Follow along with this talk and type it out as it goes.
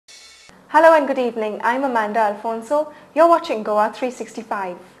Hello and good evening. I'm Amanda Alfonso. You're watching Goa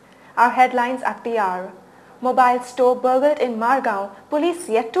 365. Our headlines at the hour. Mobile store burgled in Margao. Police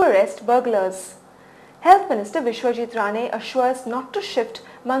yet to arrest burglars. Health Minister Vishwajit Rane assures not to shift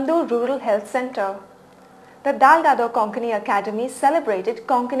Mandur Rural Health Centre. The Dalgado Konkani Academy celebrated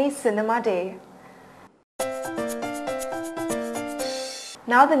Konkani Cinema Day.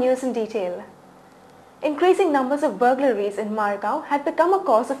 Now the news in detail. Increasing numbers of burglaries in Margao had become a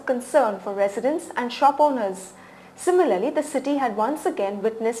cause of concern for residents and shop owners. Similarly, the city had once again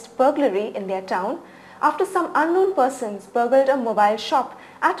witnessed burglary in their town after some unknown persons burgled a mobile shop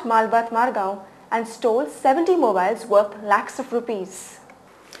at Malbat Margao and stole 70 mobiles worth lakhs of rupees.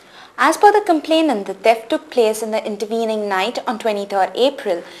 As per the complainant, the theft took place in the intervening night on 23rd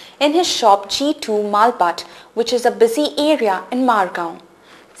April in his shop G2 Malbat, which is a busy area in Margao.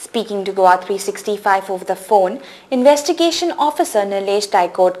 Speaking to Goa 365 over the phone, Investigation Officer Nilesh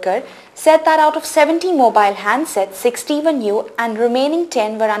Daigodkar said that out of 70 mobile handsets, 60 were new and remaining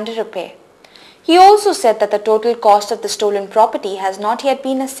 10 were under repair. He also said that the total cost of the stolen property has not yet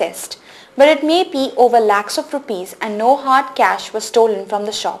been assessed, but it may be over lakhs of rupees and no hard cash was stolen from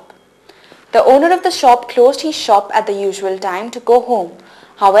the shop. The owner of the shop closed his shop at the usual time to go home.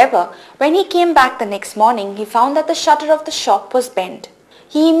 However, when he came back the next morning, he found that the shutter of the shop was bent.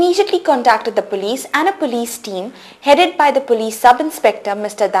 He immediately contacted the police and a police team headed by the police sub-inspector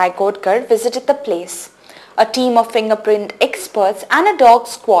Mr. Daigodkar visited the place. A team of fingerprint experts and a dog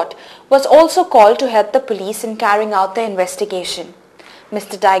squad was also called to help the police in carrying out the investigation.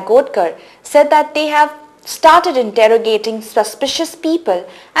 Mr. Daigodkar said that they have started interrogating suspicious people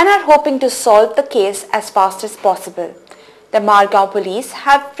and are hoping to solve the case as fast as possible. The Margao police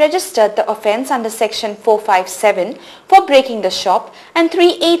have registered the offence under section 457 for breaking the shop and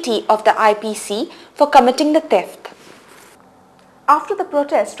 380 of the IPC for committing the theft. After the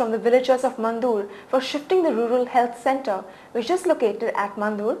protest from the villagers of Mandur for shifting the rural health centre, which is located at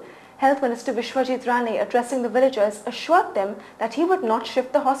Mandur, Health Minister Vishwajit Rane, addressing the villagers, assured them that he would not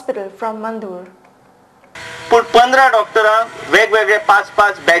shift the hospital from Mandur. पण 15 डॉक्टरांक वेगवेगळे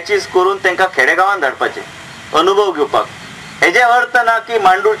 5-5 batches करून त्यांना खेडेगावांत धाडपाचे अनुभव घेवपाक. हेजे अर्थ ना की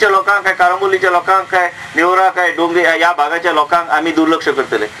मांडूरच्या लोकांक काय कारांबोलीच्या लोकांक काय नेवरा काय डोंगरी या भागाच्या लोकांक आम्ही दुर्लक्ष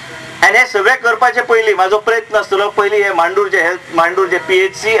करतले. आणि हे सगळे करपाचे पयली माझो प्रयत्न आसलो पयली हे मांडूर जे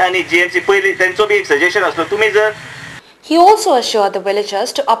पीएचसी आणि जीएमसी पयली त्यांचो बी एक सजेशन आसलो तुम्ही जर. He also assured the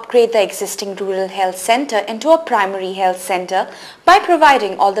villagers to upgrade the existing rural health centre into a primary health centre by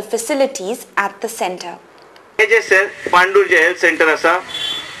providing all the facilities at the centre. Hey J मांडूर J health centre आसा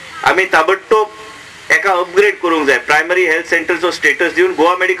आम्ही ताबडतोब एका upgrade करूंक जाय. Primary health सेंटरचो status दिवन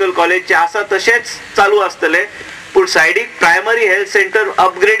Goa medical कॉलेजचे आसा तशेंच चालू आसतले पूण सायडीक primary health centre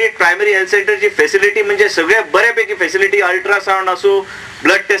upgraded primary health सेंटरची फेसिलिटी म्हणजे सगळे बऱ्यापैकी फेसिलिटी अल्ट्रासाउंड आसूं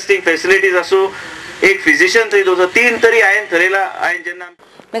ब्लड टेस्टिंग फेसिलिटीज आसूं एक फिजिशियन थंय दवरचो 3 तरी हांवें ठरयला. हांवें जेन्ना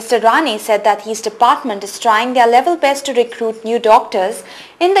Mr. Rane said that his department is trying their level best to recruit new doctors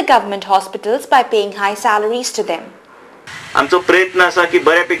in the government hospitals by paying high salaries to them. आमचो प्रयत्न आसा की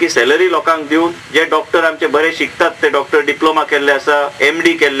बऱ्यापैकी सॅलरी लोकांक दिवन जे डॉक्टर आमचे बरे शिकतात ते डॉक्टर डिप्लोमा केल्ले आसा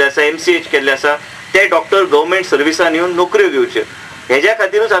एमडी केल्ले आसा एमसीएच केल्ले आसा ते डॉक्टर गव्हर्नमेंट सर्विसान येवन नोकऱ्यो घेवच्यो. हेज्या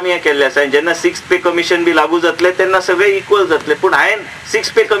खातीरूच आमी हें केल्लें आसा. जेन्ना 6 पे कमिशन बी लागू जातले तेन्ना सगळे इक्वल जातले पूण हांवें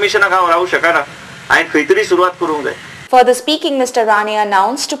 6 पे कमिशनाक हांव रावूं शकना. हांवें खंय तरी सुरवात करूंक जाय. Further speaking, Mr. Rane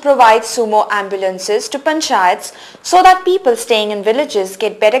announced to provide sumo ambulances to panchayats so that people staying in villages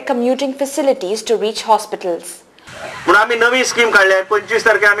get better commuting facilities to reach hospitals. पण आम्ही नवी स्कीम काढल्या 25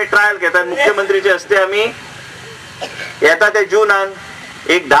 तारखे आम्ही ट्रायल घेतात मुख्यमंत्रीचे हस्ते आम्ही येता ते जूनान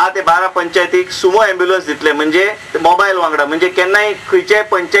एक 10 ते 12 पंचायतीक सुमो ॲम्ब्युलन्स दितले म्हणजे मोबाईल वांगडा म्हणजे केन्नाय खंयच्याय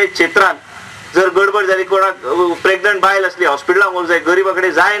पंचायत क्षेत्रांत जर गडबड जाली कोणाक प्रेग्नंट बायल असली हॉस्पिटलाक व्हरूंक जाय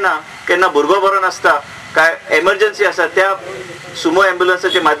गरीबाकडे जायना केन्ना भुरगो बरो नासता काय एमर्जन्सी आसा त्या सुमो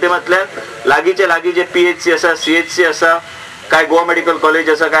ॲम्ब्युलन्साच्या माध्यमांतल्यान लागींचे लागीं जे पीएचसी आसा सीएचसी आसा काय गोवा मेडिकल कॉलेज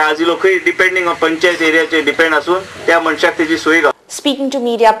आसा काय आजिलो खंय डिपेंडिंग ऑन पंचायत एरियाचे डिपेंड आसून त्या मनशाक तेजी सोय. Speaking to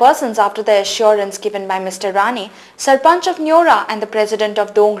media persons after the assurance given by Mr. Rane, Sarpanch of Neora and the President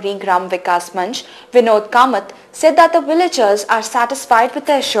of Dongri Gram Vikas Manch, Vinod Kamath, said that the villagers are satisfied with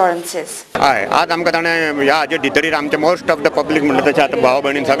the assurances. आज आमकां ताणें ह्या हाजे भितर आमचे most of the public म्हणटा तशें आतां भाव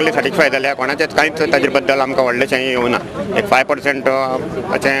भयणीन सगळे सॅटिस्फाय जाल्या कोणाचेच कांयच ताजे बद्दल आमकां व्हडलेशें येवना. एक 5%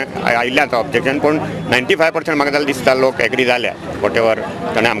 अशें आयिल्लें आसा ऑब्जेक्शन पूण 95% म्हाका जाल्यार दिसता लोक एग्री जाल्या वॉट एवर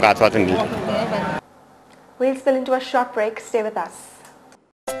ताणें आमकां आस्वासन दिलें. We'll spill into a short break. Stay with us.